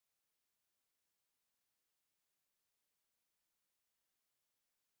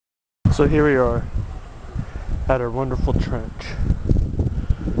So here we are at our wonderful trench.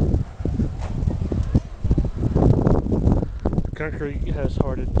 The concrete has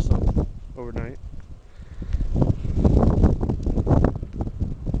hardened some overnight.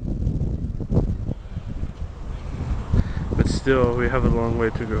 But still, we have a long way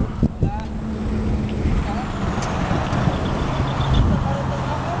to go.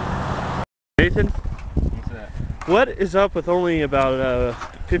 Nathan? What's that? What is up with only about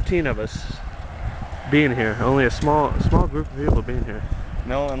 15 of us being here? Only a small group of people being here.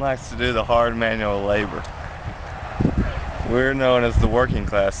 No one likes to do the hard manual labor. We're known as the working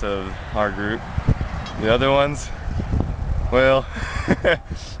class of our group. The other ones, well,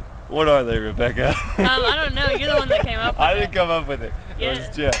 what are they, Rebecca? I don't know. You're the one that came up with it. I didn't come up with it. Yeah. It was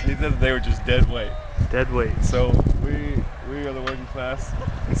Jeff. He said they were just dead weight. Dead weight. So we are the working class.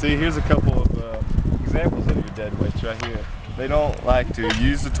 And see, here's a couple of examples of your dead weights right here. They don't like to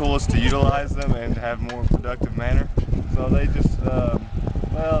use the tools to utilize them and have more productive manner. So they just,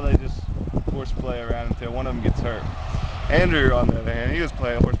 they just horseplay around until one of them gets hurt. Andrew, on the other hand, he was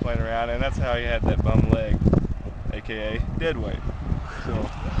horseplaying around, and that's how he had that bum leg, aka dead weight. So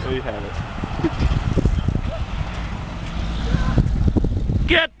there you have it.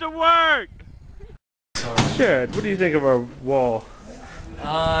 Get to work! Jared, what do you think of our wall?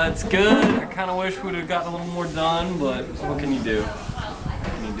 It's good. I kind of wish we'd have gotten a little more done, but what can you do?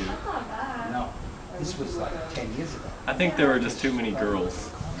 What can you do? This was like 10 years ago. I think there were just too many girls.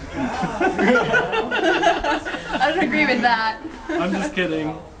 I don't agree with that. I'm just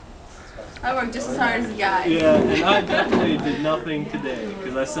kidding. I work just as hard as the guys. Yeah, and I definitely did nothing today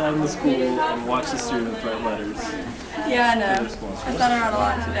because I sat in the school and watched the students write letters. Yeah, I know. I sat around a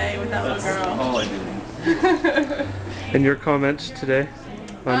lot today with that little That's girl. all I did. And your comments today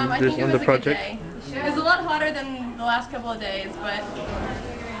on I think it on was the a project? good day. It was a lot hotter than the last couple of days, but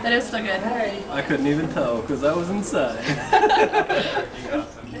that is still good. I couldn't even tell because I was inside.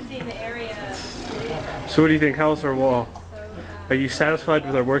 So what do you think? How's our wall? Are you satisfied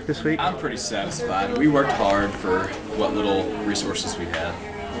with our work this week? I'm pretty satisfied. We worked hard for what little resources we had.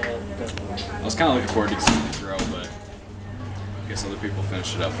 I was kind of looking forward to seeing it grow, but I guess other people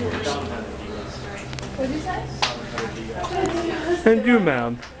finished it up for us. What did you say? And you,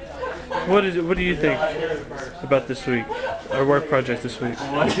 ma'am, what do you think about this week? Our work project this week?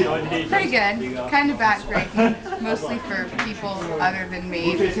 Pretty good. Kind of backbreaking, mostly for people other than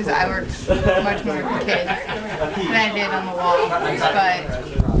me, because I worked much more with kids than I did on the wall. But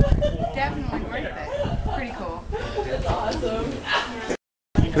definitely worth it. Pretty cool.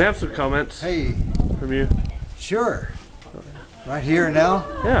 Can I have some comments Hey, from you? sure. Right here now?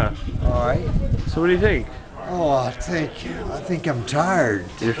 Yeah. All right. So what do you think? Oh, I think I'm tired.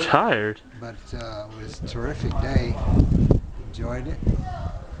 You're tired? But it was a terrific day. Enjoyed it. And,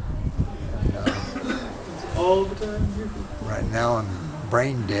 All the time. right now I'm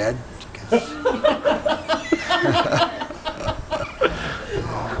brain dead.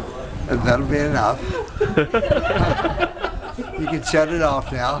 'Cause that'll be enough. You can shut it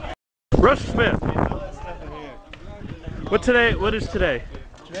off now. Russ Smith. What is today?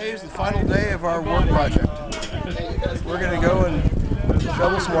 Today is the final day of our work project. We're going to go and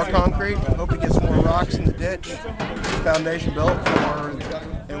shovel some more concrete, hope to get some more rocks in the ditch, foundation built for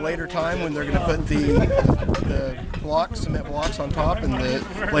a later time when they're going to put the cement blocks on top and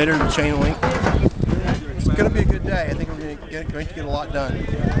later the chain link. It's going to be a good day. I think we're going to get a lot done.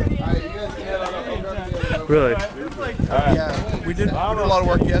 Really? Yeah, we did a lot of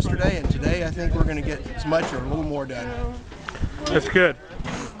work yesterday, and today I think we're going to get as much or a little more done. That's good.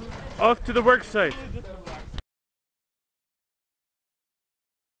 Off to the work site.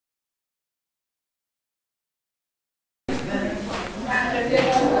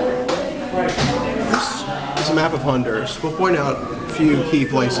 This is a map of Honduras. We'll point out a few key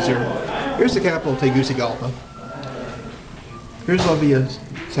places here. Here's the capital, Tegucigalpa. Here's La Villa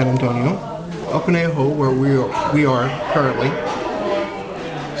San Antonio. El Conejo, where we are currently.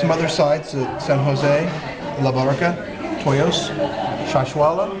 Some other sites at San Jose, La Barca, Toyos,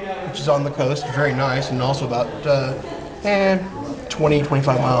 Shashuala, which is on the coast, very nice, and also about 20-25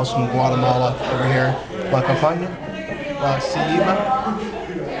 miles from Guatemala over here. La Campana, La Ceiba,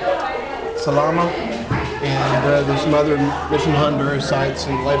 Salama, and there's some other Mission Honduras sites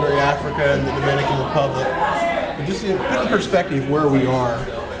in Liberia, Africa, and the Dominican Republic. But just to put in perspective where we are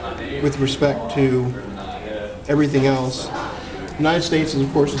with respect to everything else. The United States,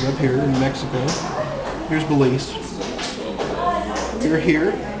 of course, is up here in Mexico. Here's Belize. We're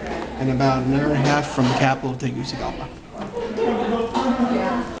here, and about an hour and a half from the capital of Tegucigalpa.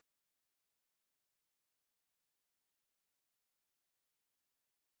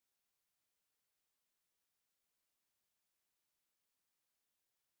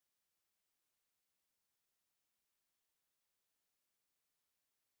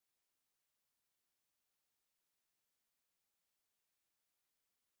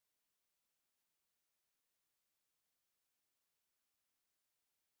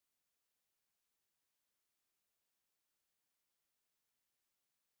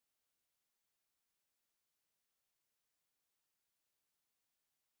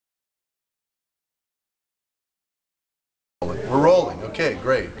 We're rolling. Okay,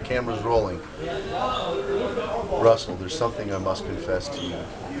 great. The camera's rolling. Russell, there's something I must confess to you.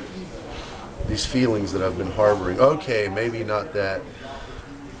 These feelings that I've been harboring. Okay, maybe not that.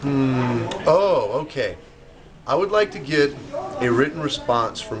 Oh, okay. I would like to get a written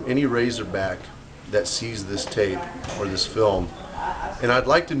response from any Razorback that sees this tape or this film. And I'd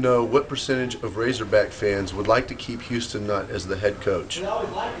like to know what percentage of Razorback fans would like to keep Houston Nutt as the head coach.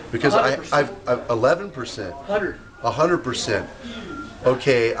 Because I've 11%. 100%.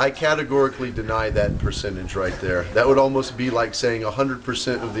 Okay, I categorically deny that percentage right there. That would almost be like saying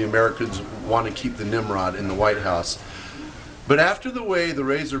 100% of the Americans want to keep the Nimrod in the White House. But after the way the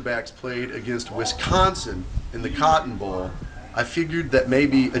Razorbacks played against Wisconsin in the Cotton Bowl, I figured that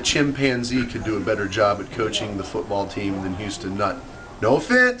maybe a chimpanzee could do a better job at coaching the football team than Houston Nutt. No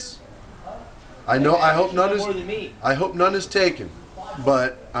offense. I hope none is taken.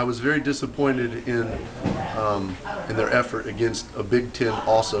 But I was very disappointed in their effort against a Big Ten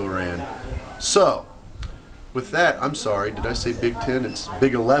also ran. So, with that, I'm sorry, did I say Big Ten? It's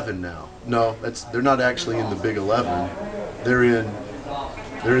Big 11 now. No, they're not actually in the Big 11. They're in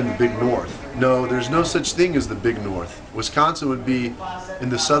the Big North. No, there's no such thing as the Big North. Wisconsin would be in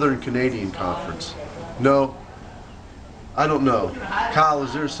the Southern Canadian Conference. No, I don't know. Kyle,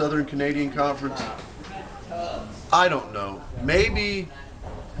 is there a Southern Canadian Conference? I don't know. Maybe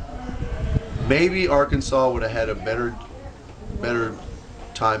Arkansas would have had a better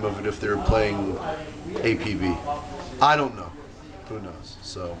time of it if they were playing APB. I don't know. Who knows?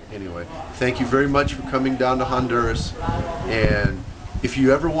 So anyway, thank you very much for coming down to Honduras. And if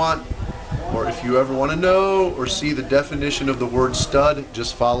you ever want to know or see the definition of the word stud,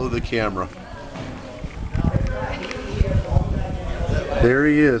 just follow the camera. There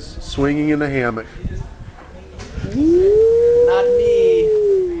he is, swinging in a hammock. Not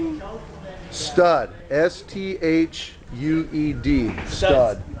me. Stud. S-T-H-U-E-D.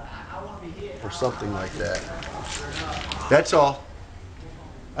 Stud. Or something like that. That's all.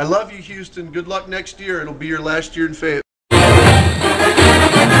 I love you, Houston. Good luck next year. It'll be your last year in Fayetteville.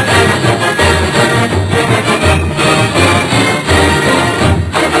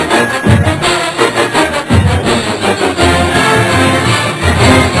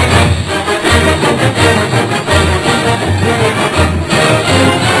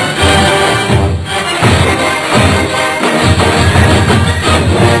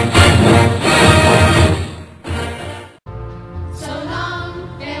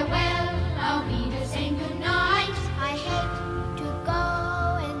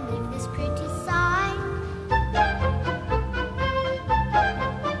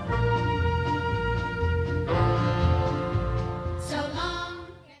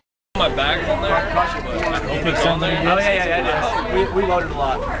 My bag's on there. Oh yeah. We loaded a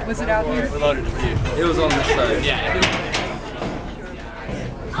lot. Was it out here? We loaded a few. It was on this side. Yeah.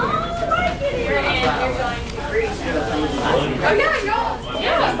 Oh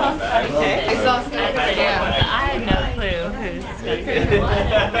yeah, Okay. I saw some. Yeah. I had no clue.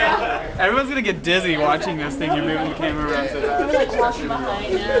 Everyone's gonna get dizzy watching this thing. You're moving the camera around so fast. We're like walking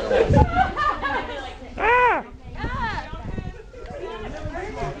behind now.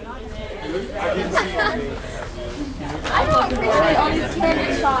 I don't appreciate all these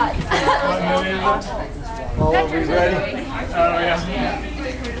candid shots. Oh, are we ready? Oh yeah.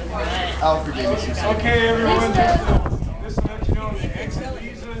 I'll forgive you. Okay, everyone. Just to let you know, the exit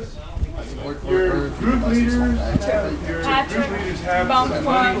visas. Your group leaders have some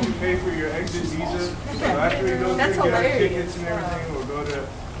money to pay for your exit visa. So after we go through and get our tickets and everything, we'll go to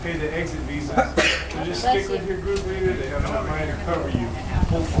pay the exit visa. So just stick with your group leader. They have enough money to cover you,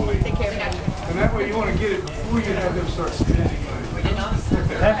 hopefully. Take care of me. And that way you want to get it before you have them start spending money.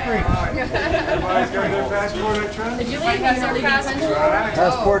 That's free. Everybody's got their passport at trust? Did you leave us our passport?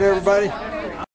 Passport, everybody.